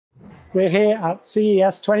We're here at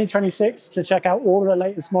CES 2026 to check out all of the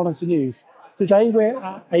latest monitor news. Today we're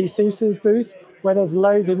at Asus's booth where there's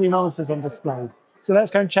loads of new monitors on display. So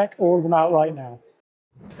let's go and check all of them out right now.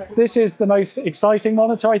 This is the most exciting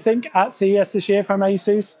monitor I think at CES this year from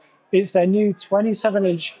Asus. It's their new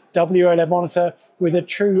 27-inch WOLED monitor with a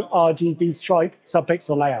true RGB-stripe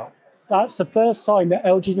subpixel layout. That's the first time that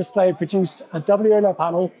LG Display have produced a WOLED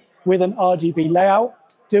panel with an RGB layout,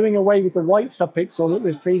 doing away with the white subpixel that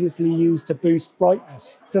was previously used to boost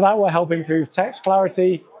brightness. So that will help improve text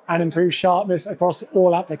clarity and improve sharpness across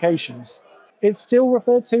all applications. It's still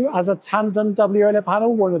referred to as a Tandem WOLED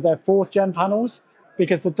panel, one of their 4th gen panels,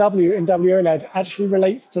 because the W in WOLED actually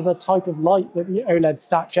relates to the type of light that the OLED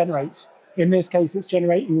stack generates. In this case, it's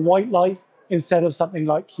generating white light instead of something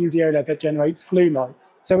like QD-OLED that generates blue light.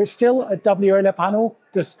 So it's still a WOLED panel,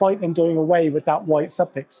 despite them doing away with that white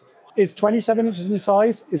subpixel. It's 27 inches in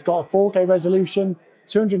size, it's got a 4K resolution,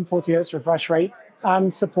 240Hz refresh rate,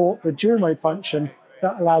 and support for dual mode function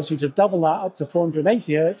that allows you to double that up to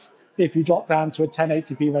 480Hz if you drop down to a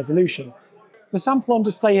 1080p resolution. The sample on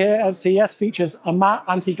display here at CES features a matte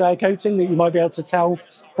anti-glare coating that you might be able to tell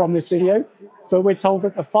from this video, but we're told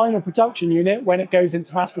that the final production unit, when it goes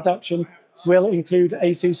into mass production, will include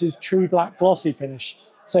Asus's true black glossy finish.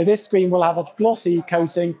 So this screen will have a glossy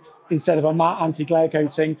coating instead of a matte anti-glare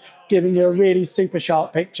coating, giving you a really super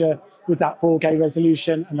sharp picture with that 4K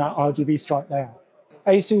resolution and that RGB stripe layout.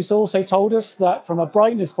 Asus also told us that from a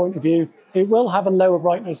brightness point of view, it will have a lower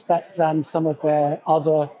brightness spec than some of their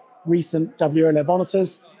other recent WOLED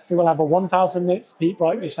monitors. It will have a 1000 nits peak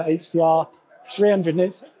brightness for HDR, 300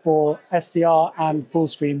 nits for SDR and full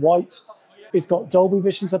screen white. It's got Dolby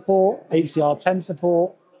Vision support, HDR10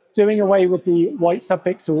 support. Doing away with the white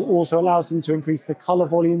subpixel also allows them to increase the color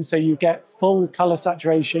volume so you get full color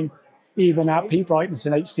saturation even at peak brightness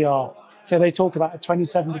in HDR. So they talk about a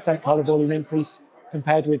 27% color volume increase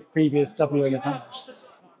compared with previous WOLED panels.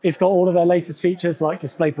 It's got all of their latest features like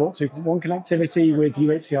DisplayPort 2.1 connectivity with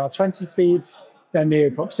UHBR20 speeds, their Neo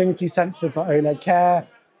proximity sensor for OLED Care,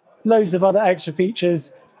 loads of other extra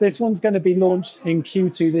features. This one's going to be launched in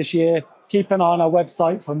Q2 this year. Keep an eye on our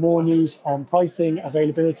website for more news on pricing,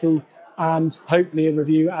 availability, and hopefully a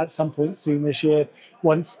review at some point soon this year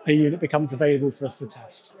once a unit becomes available for us to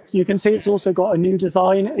test. You can see it's also got a new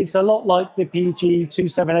design. It's a lot like the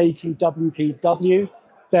PG27AQ-WPW,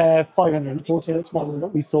 their 540Hz model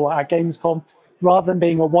that we saw at Gamescom. Rather than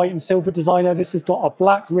being a white and silver designer, this has got a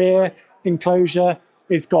black rear enclosure.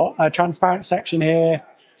 It's got a transparent section here,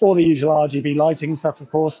 all the usual RGB lighting and stuff, of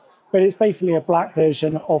course. But it's basically a black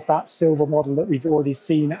version of that silver model that we've already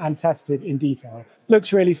seen and tested in detail.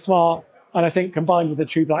 Looks really smart, and I think combined with the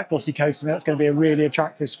true black glossy coating, that's going to be a really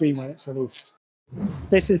attractive screen when it's released.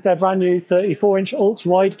 This is their brand new 34-inch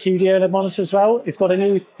ultra-wide QD-OLED monitor as well. It's got a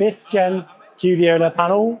new 5th gen QD-OLED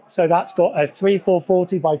panel, so that's got a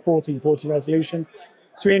 3440 by 1440 resolution,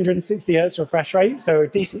 360Hz refresh rate, so a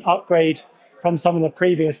decent upgrade from some of the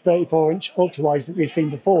previous 34-inch ultra-wides that we've seen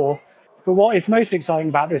before. But what is most exciting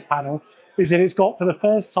about this panel is that it's got, for the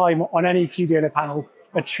first time on any QD-OLED panel,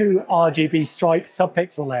 a true RGB stripe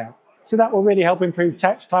subpixel layout. So that will really help improve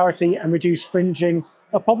text clarity and reduce fringing,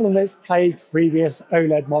 a problem that's plagued previous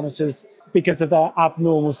OLED monitors because of their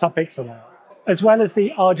abnormal subpixel layout. As well as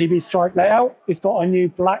the RGB stripe layout, it's got a new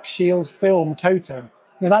black shield film coating.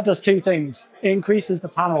 Now that does two things. It increases the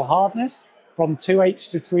panel hardness from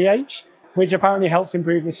 2H to 3H, which apparently helps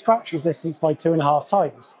improve the scratch resistance by 2.5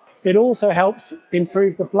 times. It also helps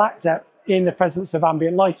improve the black depth in the presence of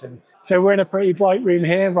ambient lighting. So we're in a pretty bright room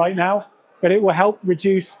here right now, but it will help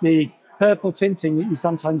reduce the purple tinting that you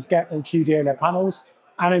sometimes get on QD-OLED panels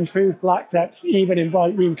and improve black depth even in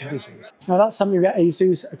bright room conditions. Now that's something that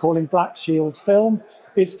Asus are calling Black Shield Film.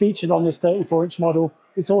 It's featured on this 34-inch model.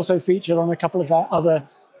 It's also featured on a couple of their other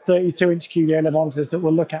 32-inch QD-OLED monitors that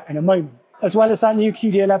we'll look at in a moment. As well as that new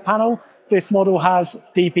QD-OLED panel, this model has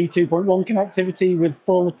DP 2.1 connectivity with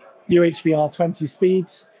full UHBR20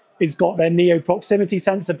 speeds. It's got their Neo proximity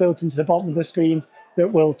sensor built into the bottom of the screen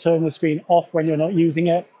that will turn the screen off when you're not using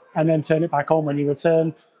it and then turn it back on when you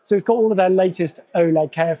return. So it's got all of their latest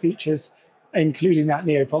OLED Care features, including that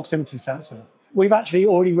Neo proximity sensor. We've actually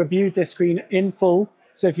already reviewed this screen in full.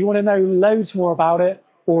 So if you want to know loads more about it,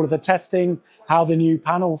 all of the testing, how the new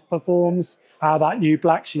panel performs, how that new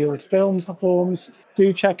Black Shield film performs,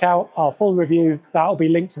 do check out our full review. That'll be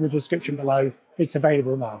linked in the description below. It's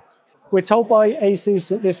available now. We're told by Asus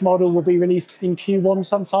that this model will be released in Q1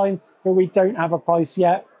 sometime, but we don't have a price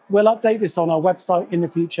yet. We'll update this on our website in the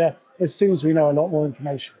future as soon as we know a lot more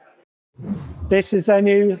information. This is their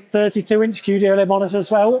new 32-inch QD-OLED monitor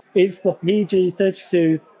as well. It's the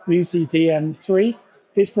PG32 UCDM3.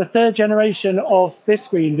 It's the third generation of this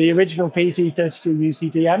screen, the original PG32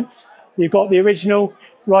 UCDM. You've got the original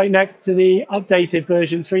right next to the updated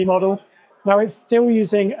version 3 model. Now it's still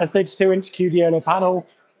using a 32-inch QD-OLED panel,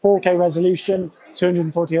 4K resolution,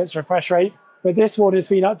 240 Hz refresh rate, but this one has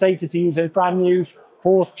been updated to use a brand new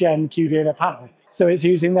 4th gen QD-OLED panel. So it's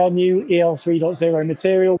using their new EL 3.0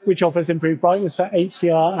 material, which offers improved brightness for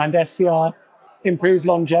HDR and SDR, improved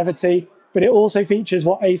longevity, but it also features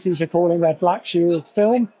what Asus are calling their Black Shield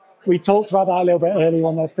film. We talked about that a little bit earlier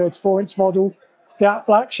on their 34-inch model. That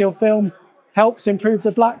Black Shield film helps improve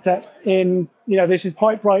the black depth in, this is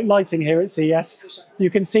quite bright lighting here at CES. You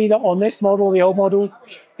can see that on this model, the old model,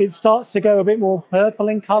 it starts to go a bit more purple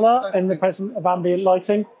in color in the presence of ambient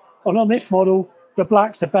lighting. And on this model, the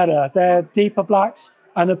blacks are better. They're deeper blacks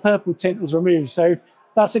and the purple tint is removed. So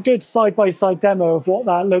that's a good side-by-side demo of what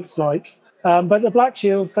that looks like. But the Black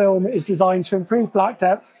Shield film is designed to improve black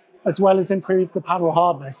depth as well as improve the panel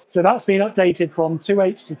hardness. So that's been updated from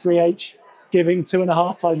 2H to 3H, giving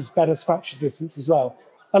 2.5 times better scratch resistance as well.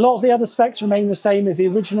 A lot of the other specs remain the same as the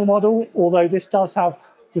original model, although this does have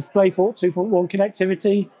DisplayPort 2.1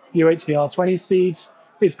 connectivity, UHBR20 speeds.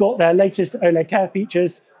 It's got their latest OLED Care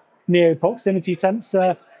features, Neo proximity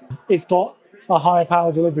sensor. It's got a higher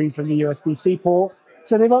power delivery from the USB-C port.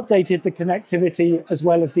 So they've updated the connectivity as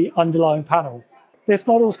well as the underlying panel. This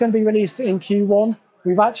model is going to be released in Q1.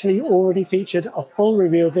 We've actually already featured a full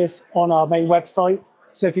review of this on our main website.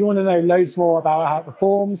 So if you want to know loads more about how it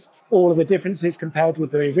performs, all of the differences compared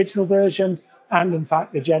with the original version, and in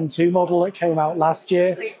fact the Gen 2 model that came out last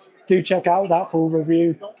year, do check out that full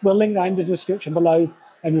review. We'll link that in the description below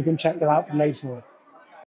and you can check that out for loads more.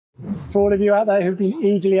 For all of you out there who've been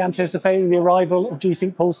eagerly anticipating the arrival of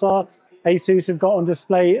G-sync Pulsar, Asus have got on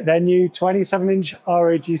display their new 27-inch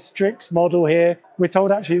ROG Strix model here. We're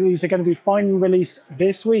told actually these are going to be finally released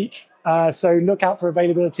this week, so look out for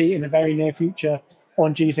availability in the very near future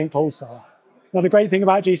on G-sync Pulsar. Now the great thing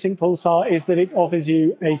about G-sync Pulsar is that it offers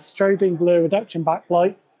you a strobing blur reduction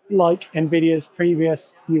backlight like NVIDIA's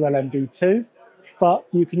previous ULMB2, but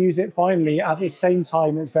you can use it finally at the same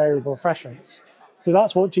time as variable refresh rates. So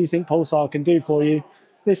that's what G-sync Pulsar can do for you.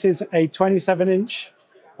 This is a 27-inch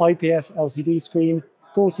IPS LCD screen,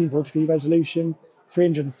 1440p resolution,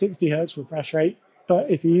 360 Hz refresh rate. But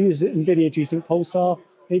if you use NVIDIA G-sync Pulsar,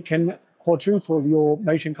 it can quadruple your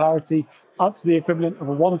motion clarity up to the equivalent of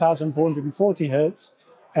a 1440 Hz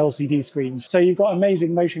LCD screen. So you've got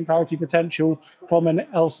amazing motion clarity potential from an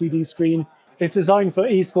LCD screen. It's designed for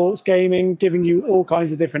esports gaming, giving you all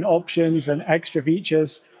kinds of different options and extra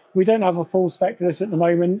features. We don't have a full spec for this at the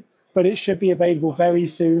moment, but it should be available very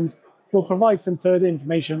soon. We'll provide some further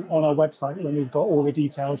information on our website when we've got all the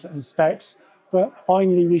details and specs. But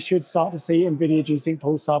finally, we should start to see NVIDIA G-sync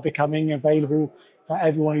Pulsar becoming available for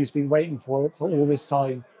everyone who's been waiting for it for all this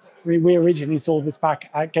time. We originally saw this back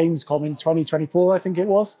at Gamescom in 2024, I think it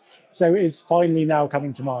was. So it's finally now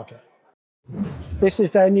coming to market. This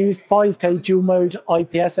is their new 5K dual mode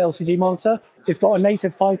IPS LCD monitor. It's got a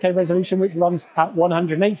native 5K resolution which runs at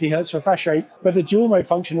 180 Hz refresh rate, but the dual mode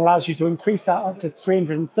function allows you to increase that up to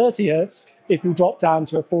 330 Hz if you drop down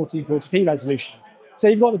to a 1440p resolution. So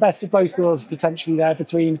you've got the best of both worlds potentially there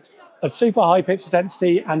between a super high pixel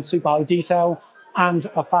density and super high detail and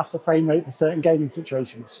a faster frame rate for certain gaming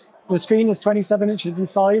situations. The screen is 27 inches in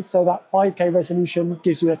size, so that 5K resolution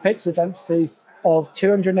gives you a pixel density of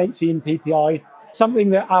 218 ppi, something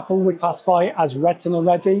that Apple would classify as retina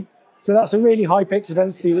ready. So that's a really high pixel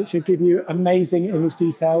density that should give you amazing image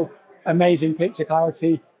detail, amazing picture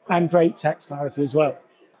clarity, and great text clarity as well.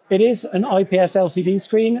 It is an IPS LCD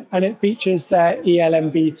screen, and it features their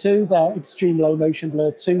ELMB2, their Extreme Low Motion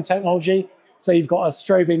Blur 2 technology. So you've got a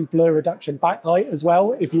strobing blur reduction backlight as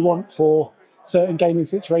well, if you want for certain gaming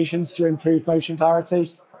situations to improve motion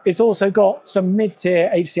clarity. It's also got some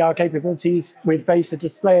mid-tier HDR capabilities with VESA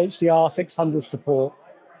Display HDR 600 support.